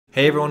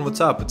Hey everyone, what's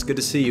up? It's good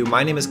to see you.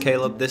 My name is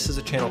Caleb. This is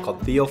a channel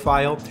called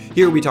Theophile.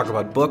 Here we talk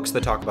about books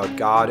that talk about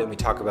God, and we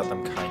talk about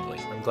them kindly.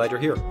 I'm glad you're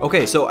here.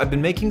 Okay, so I've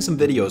been making some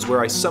videos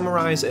where I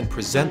summarize and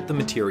present the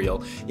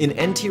material in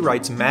N.T.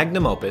 Wright's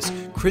magnum opus,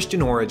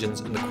 Christian Origins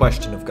and the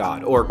Question of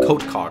God, or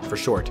COTCOG for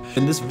short.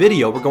 In this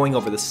video, we're going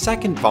over the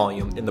second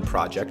volume in the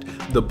project,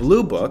 the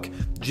Blue Book,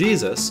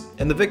 Jesus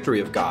and the Victory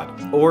of God,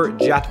 or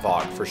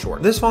JATVOG for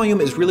short. This volume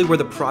is really where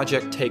the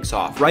project takes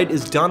off. Wright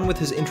is done with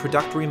his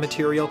introductory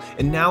material,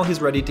 and now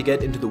he's ready to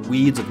get into the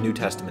weeds of New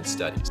Testament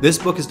studies. This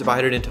book is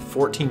divided into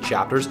 14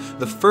 chapters.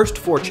 The first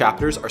 4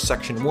 chapters are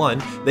section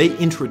 1. They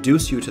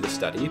introduce you to the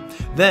study.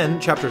 Then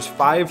chapters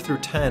 5 through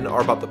 10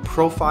 are about the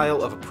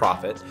profile of a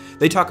prophet.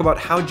 They talk about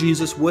how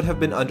Jesus would have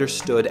been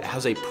understood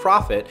as a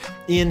prophet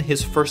in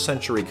his first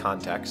century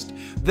context.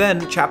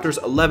 Then chapters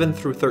 11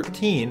 through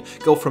 13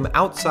 go from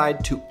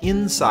outside to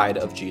inside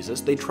of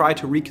Jesus. They try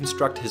to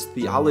reconstruct his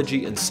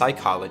theology and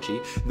psychology,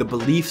 the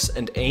beliefs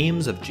and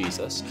aims of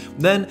Jesus.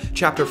 Then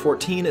chapter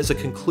 14 is a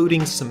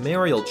concluding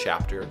summarial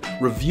chapter,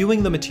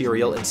 reviewing the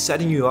material and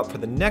setting you up for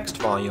the next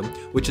volume,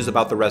 which is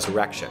about the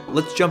resurrection.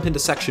 Let's jump into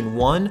section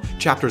 1,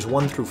 chapters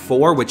 1 through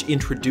 4, which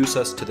introduce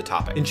us to the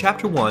topic. In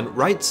chapter 1,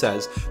 Wright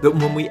says that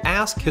when we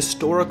ask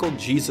historical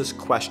Jesus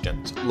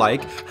questions,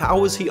 like how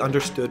was he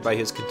understood by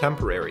his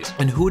contemporaries,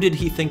 and who did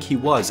he think he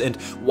was, and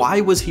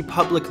why was he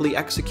publicly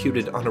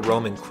executed on a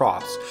Roman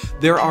cross,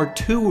 there are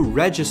 2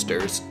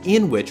 registers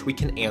in which we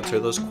can answer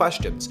those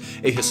questions,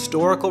 a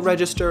historical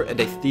register and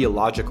a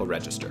theological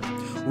register.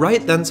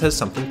 Wright then says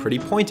something pretty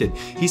pointed.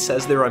 He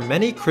says there are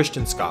many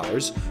Christian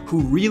scholars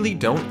who really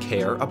don't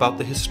care about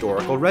the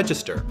historical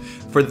register.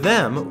 For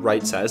them,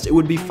 Wright says, it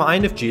would be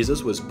fine if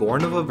Jesus was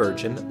born of a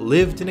virgin,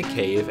 lived in a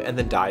cave, and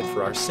then died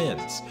for our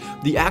sins.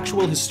 The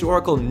actual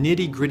historical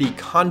nitty-gritty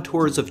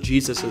contours of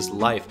Jesus'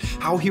 life,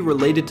 how he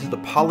related to the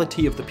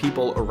polity of the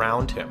people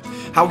around him,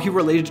 how he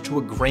related to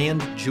a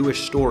grand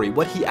Jewish story,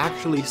 what he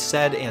actually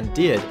said and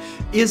did,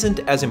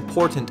 isn't as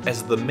important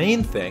as the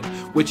main thing,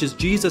 which is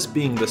Jesus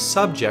being the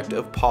subject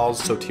of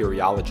Paul's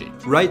soteriology.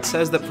 Wright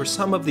says that for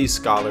some of these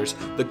scholars,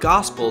 the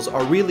Gospels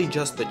are really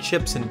just the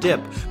chips and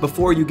dip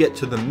before you get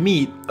to the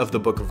meat of the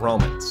book of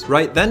Romans.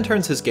 Wright then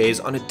turns his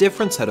gaze on a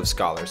different set of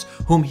scholars,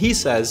 whom he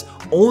says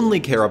only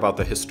care about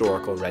the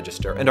historical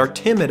register and are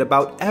timid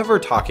about ever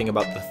talking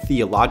about the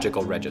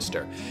theological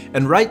register.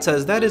 And Wright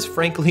says that is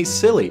frankly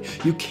silly.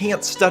 You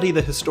can't study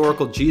the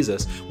historical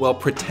Jesus while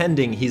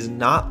pretending he's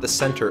not the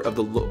center of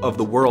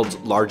the world's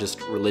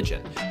largest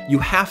religion. You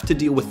have to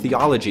deal with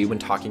theology when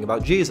talking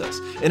about Jesus.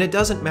 And it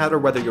doesn't matter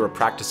whether you're a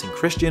practicing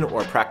Christian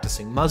or a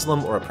practicing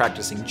Muslim or a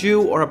practicing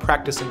Jew or a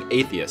practicing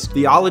atheist.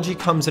 Theology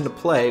comes into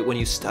play when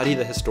you study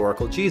the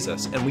historical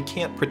Jesus, and we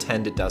can't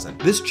pretend it doesn't.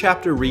 This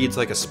chapter reads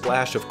like a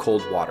splash of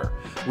cold water.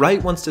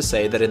 Wright wants to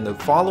say that in the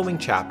following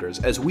chapters,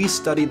 as we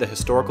study the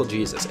historical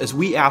Jesus, as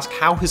we ask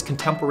how his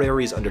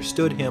contemporaries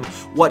understood him,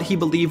 what he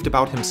believed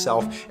about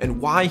himself,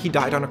 and why he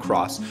died on a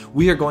cross,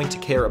 we are going to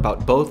care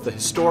about both the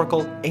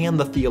historical and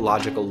the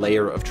theological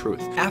layer of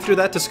truth. After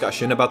that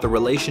discussion about the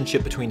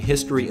relationship between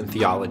history and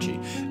theology,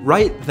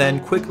 Wright then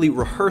quickly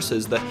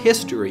rehearses the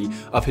history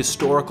of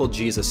historical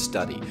Jesus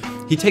study.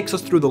 He takes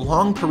us through the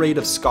long parade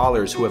of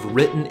scholars who have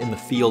written in the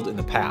field in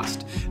the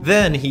past.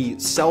 Then he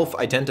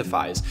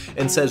self-identifies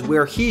and says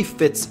where he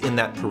fits in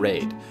that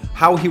parade,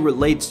 how he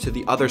relates to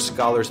the other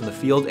scholars in the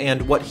field,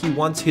 and what he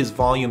wants his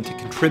volume to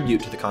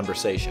contribute to the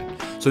conversation.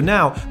 So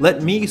now,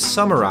 let me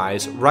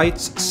summarize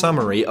Wright's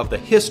summary of the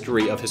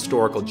history of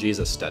historical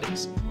Jesus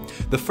studies.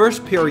 The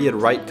first period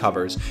Wright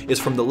covers is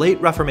from the late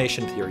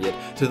Reformation period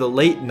to the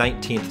late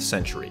 19th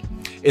century.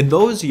 In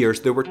those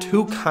years, there were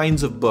 2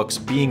 kinds of books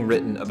being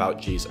written about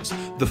Jesus.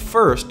 The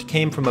first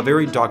came from a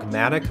very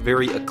dogmatic,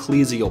 very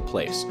ecclesial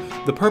place.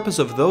 The purpose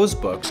of those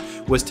books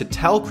was to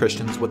tell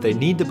Christians what they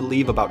need to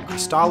believe about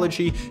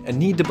Christology and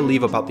need to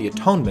believe about the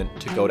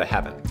atonement to go to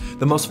heaven.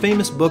 The most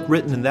famous book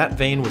written in that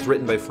vein was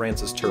written by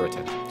Francis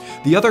Turretin.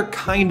 The other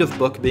kind of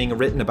book being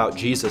written about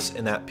Jesus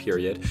in that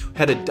period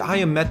had a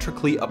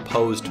diametrically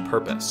opposed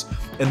purpose.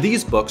 And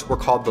these books were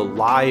called the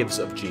Lives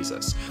of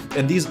Jesus.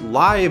 And these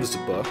Lives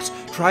books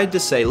tried to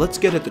say, let's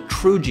get at the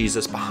true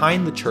Jesus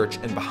behind the church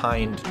and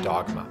behind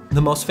dogma.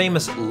 The most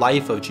famous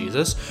Life of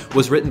Jesus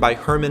was written by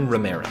Herman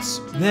Ramirez.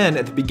 Then,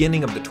 at the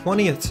beginning of the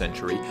 20th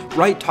century,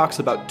 Wright talks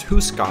about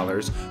 2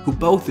 scholars who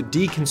both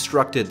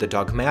deconstructed the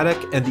dogmatic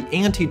and the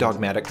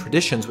anti-dogmatic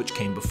traditions which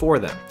came before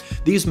them.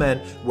 These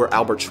men were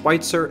Albert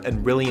Schweitzer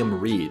and William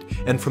Reed,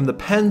 and from the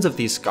pens of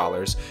these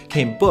scholars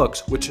came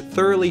books which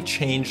thoroughly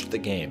changed the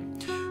game.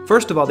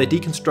 First of all, they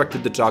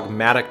deconstructed the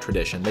dogmatic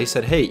tradition. They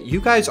said, hey,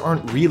 you guys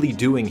aren't really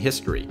doing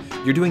history.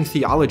 You're doing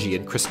theology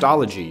and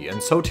Christology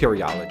and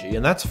soteriology,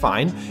 and that's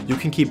fine. You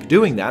can keep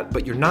doing that,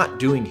 but you're not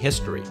doing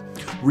history.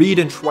 Reed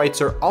and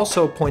Schweitzer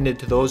also pointed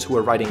to those who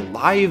were writing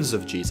Lives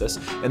of Jesus,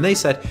 and they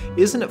said,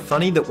 isn't it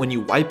funny that when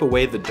you wipe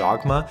away the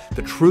dogma,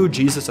 the true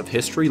Jesus of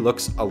history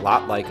looks a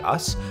lot like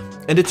us?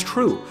 And it's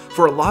true.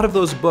 For a lot of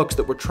those books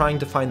that were trying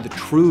to find the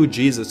true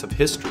Jesus of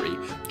history,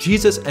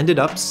 Jesus ended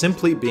up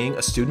simply being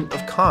a student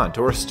of Kant,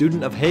 or a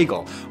student of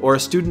Hegel, or a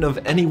student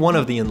of any one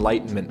of the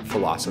Enlightenment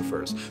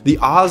philosophers. The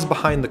Oz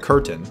behind the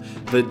curtain,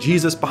 the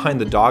Jesus behind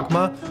the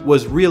dogma,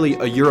 was really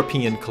a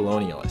European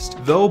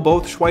colonialist. Though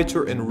both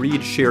Schweitzer and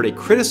Reid shared a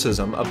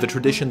criticism of the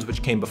traditions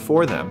which came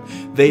before them,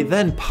 they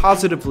then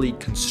positively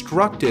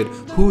constructed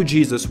who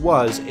Jesus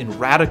was in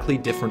radically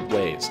different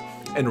ways.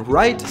 And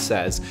Wright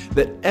says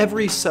that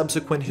every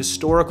subsequent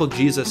historical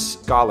Jesus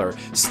scholar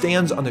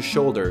stands on the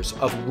shoulders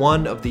of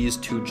one of these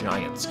two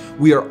giants.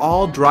 We are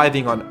all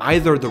driving on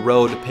either the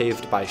road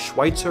paved by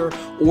Schweitzer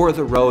or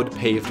the road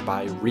paved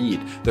by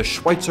Reid, the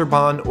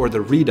Schweizerbahn or the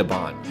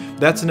Reidebahn.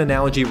 That's an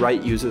analogy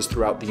Wright uses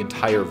throughout the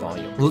entire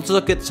volume. Let's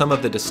look at some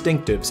of the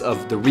distinctives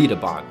of the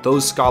Reidebahn,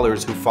 those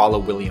scholars who follow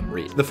William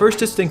Reid. The first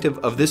distinctive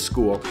of this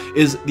school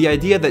is the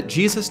idea that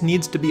Jesus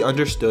needs to be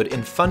understood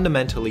in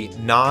fundamentally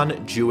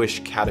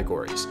non-Jewish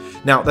categories.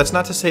 Now, that's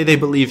not to say they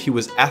believe he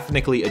was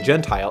ethnically a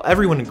Gentile.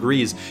 Everyone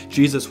agrees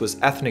Jesus was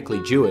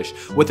ethnically Jewish.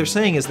 What they're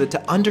saying is that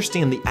to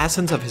understand the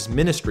essence of his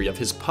ministry, of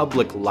his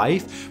public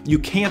life, you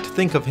can't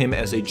think of him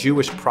as a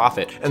Jewish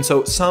prophet. And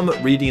so some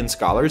Reidian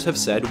scholars have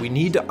said we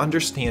need to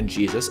understand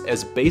Jesus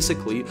as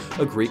basically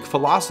a Greek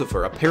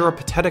philosopher, a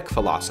peripatetic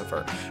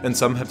philosopher. And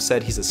some have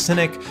said he's a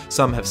cynic,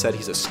 some have said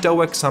he's a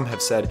Stoic, some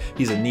have said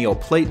he's a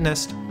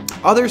Neoplatonist.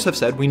 Others have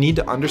said we need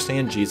to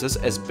understand Jesus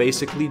as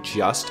basically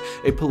just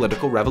a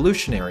political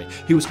revolutionary.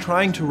 He was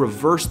trying to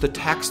reverse the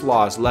tax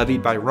laws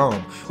levied by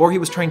Rome, or he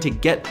was trying to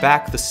get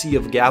back the Sea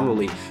of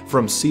Galilee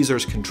from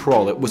Caesar's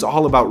control. It was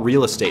all about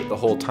real estate the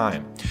whole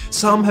time.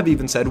 Some have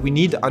even said we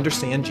need to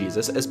understand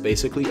Jesus as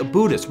basically a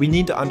Buddhist. We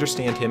need to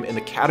understand him in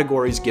the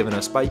categories given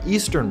us by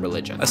Eastern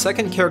religion. A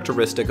second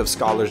characteristic of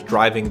scholars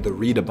driving the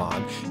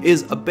Reidebahn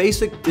is a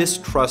basic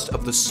distrust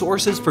of the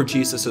sources for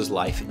Jesus'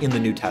 life in the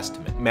New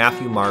Testament,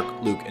 Matthew, Mark,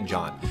 Luke, and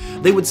John.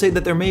 They would say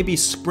that there may be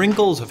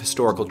sprinkles of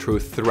historical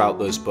truth throughout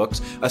those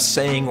books, a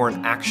saying or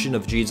an action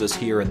of Jesus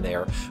here and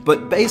there,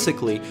 but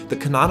basically the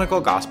canonical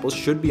Gospels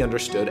should be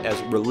understood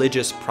as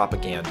religious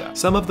propaganda.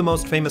 Some of the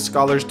most famous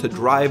scholars to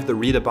drive the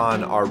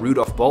Reidebahn are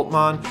Rudolf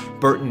Bultmann,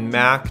 Burton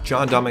Mack,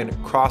 John Dominic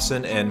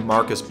Crossan, and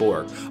Marcus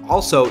Borg.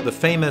 Also, the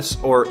famous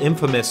or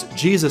infamous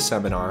Jesus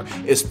Seminar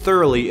is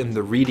thoroughly in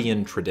the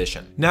Reidian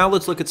tradition. Now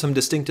let's look at some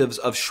distinctives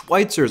of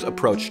Schweitzer's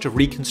approach to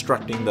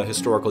reconstructing the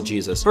historical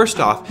Jesus.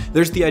 First off,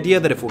 there's the idea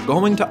that if we're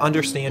going to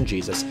understand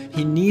Jesus,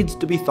 he needs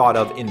to be thought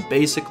of in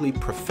basically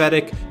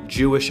prophetic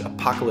Jewish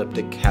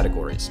apocalyptic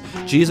categories.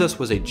 Jesus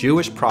was a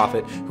Jewish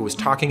prophet who was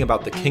talking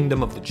about the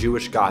kingdom of the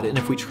Jewish God, and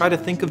if we try to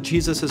think of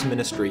Jesus'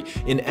 ministry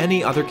in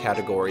any other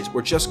categories,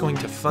 we're just going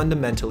to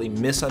fundamentally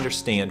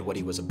misunderstand what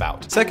he was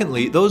about.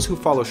 Secondly, those who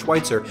follow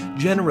Schweitzer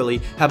generally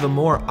have a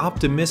more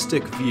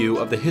optimistic view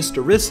of the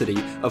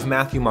historicity of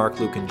Matthew, Mark,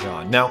 Luke, and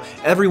John. Now,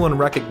 everyone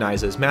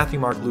recognizes Matthew,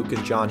 Mark, Luke,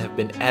 and John have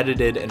been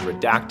edited and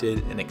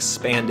redacted and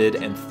expanded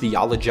and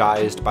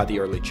theologized by the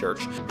early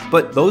church.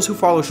 But those who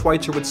follow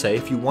Schweitzer would say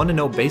if you want to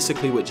know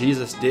basically what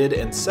Jesus did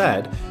and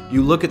said,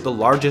 you look at the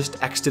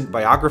largest extant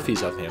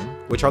biographies of him,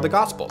 which are the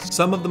Gospels.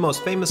 Some of the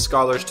most famous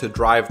scholars to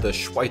drive the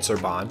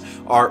Schweizerbahn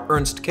are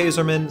Ernst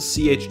Kaiserman,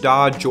 C.H.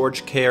 Dodd,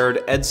 George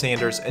Caird, Ed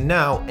Sanders, and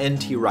now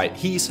N.T. Wright.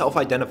 He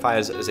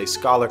self-identifies as a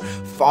scholar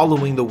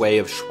following the way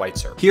of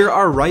Schweitzer. Here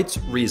are Wright's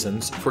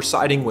reasons for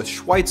siding with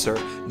Schweitzer,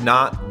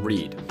 not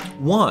Reid.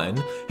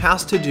 One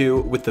has to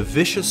do with the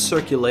vicious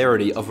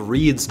circularity of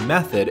Reid's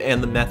method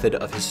and the method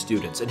of his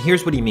students. And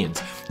here's what he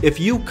means. If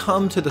you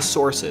come to the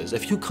sources,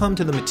 if you come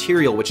to the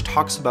material which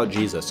talks about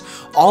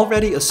Jesus,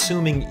 already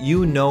assuming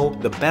you know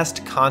the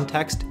best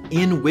context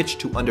in which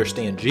to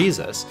understand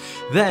Jesus,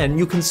 then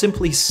you can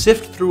simply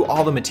sift through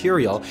all the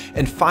material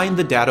and find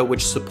the data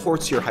which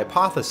supports your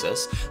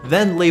hypothesis,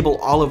 then label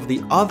all of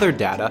the other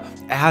data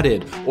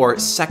added or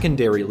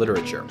secondary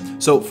literature.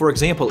 So for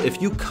example,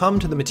 if you come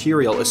to the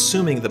material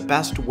assuming the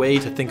best way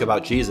to think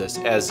about Jesus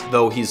as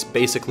though he's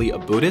basically a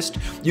Buddhist,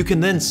 you can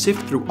then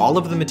sift through all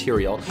of the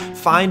material,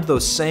 find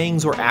those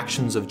sayings or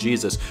actions of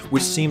Jesus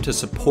which seem to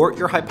support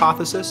your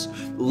hypothesis,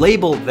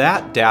 label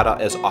that data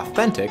as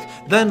authentic,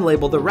 then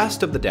label the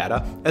rest of the data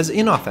as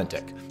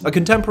inauthentic. A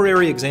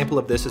contemporary example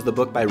of this is the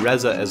book by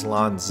Reza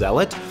Aslan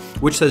Zealot,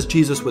 which says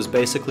Jesus was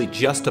basically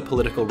just a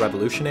political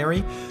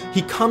revolutionary.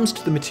 He comes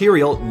to the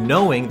material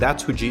knowing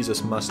that's who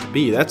Jesus must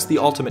be. That's the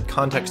ultimate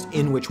context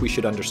in which we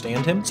should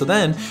understand him. So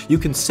then you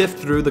can sift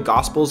through the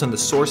Gospels and the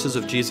sources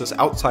of Jesus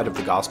outside of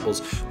the Gospels,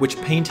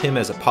 which paint him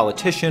as a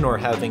politician or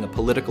having a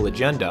political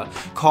agenda,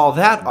 call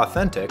that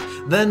authentic,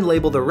 then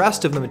label the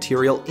rest of the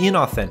material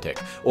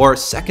inauthentic, or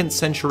second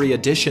century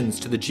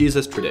additions to the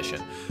Jesus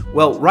tradition.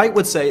 Well, Wright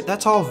would say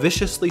that's all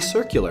viciously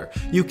circular.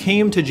 You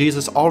came to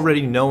Jesus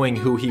already knowing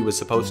who he was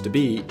supposed to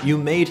be. You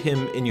made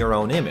him in your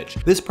own image.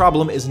 This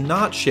problem is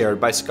not shared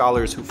by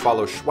scholars who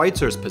follow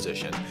Schweitzer's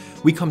position.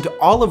 We come to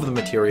all of the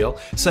material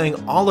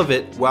saying all of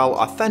it, while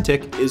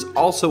authentic, is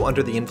also also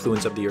under the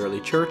influence of the early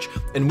church,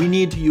 and we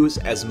need to use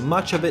as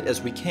much of it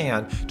as we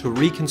can to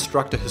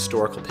reconstruct a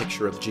historical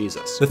picture of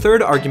Jesus. The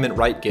third argument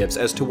Wright gives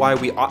as to why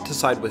we ought to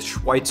side with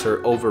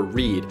Schweitzer over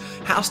Reed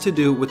has to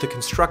do with the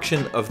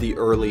construction of the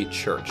early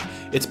church.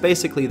 It's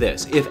basically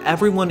this: if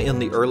everyone in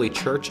the early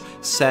church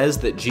says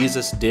that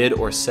Jesus did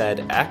or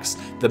said X,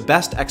 the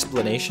best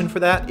explanation for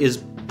that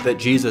is that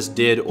Jesus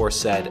did or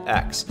said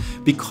X.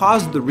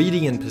 Because the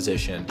Reedian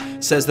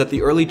position says that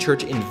the early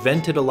church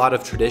invented a lot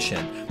of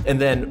tradition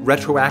and then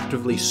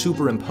retroactively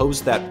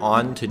superimposed that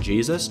onto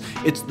Jesus,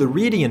 it's the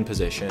Reedian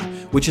position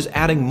which is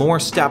adding more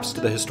steps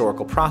to the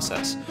historical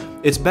process.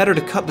 It's better to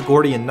cut the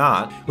Gordian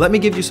knot. Let me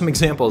give you some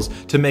examples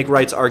to make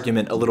Wright's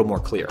argument a little more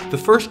clear. The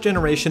first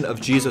generation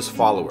of Jesus'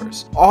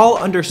 followers all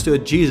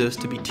understood Jesus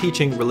to be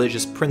teaching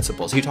religious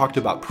principles. He talked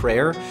about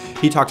prayer.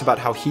 He talked about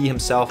how he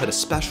himself had a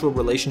special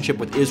relationship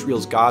with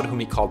Israel's God, whom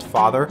he called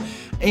Father.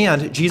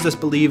 And Jesus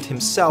believed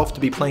himself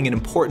to be playing an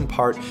important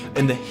part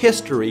in the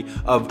history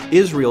of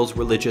Israel's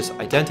religious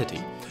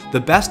identity. The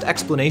best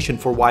explanation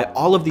for why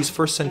all of these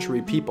first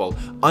century people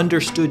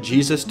understood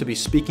Jesus to be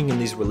speaking in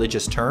these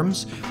religious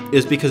terms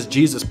is because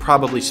Jesus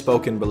probably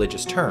spoke in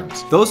religious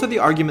terms. Those are the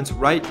arguments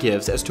Wright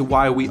gives as to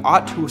why we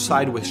ought to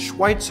side with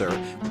Schweitzer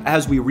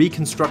as we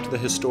reconstruct the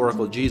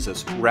historical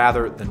Jesus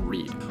rather than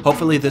Reed.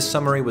 Hopefully this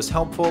summary was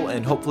helpful,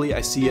 and hopefully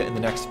I see you in the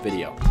next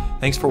video.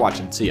 Thanks for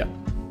watching. See ya.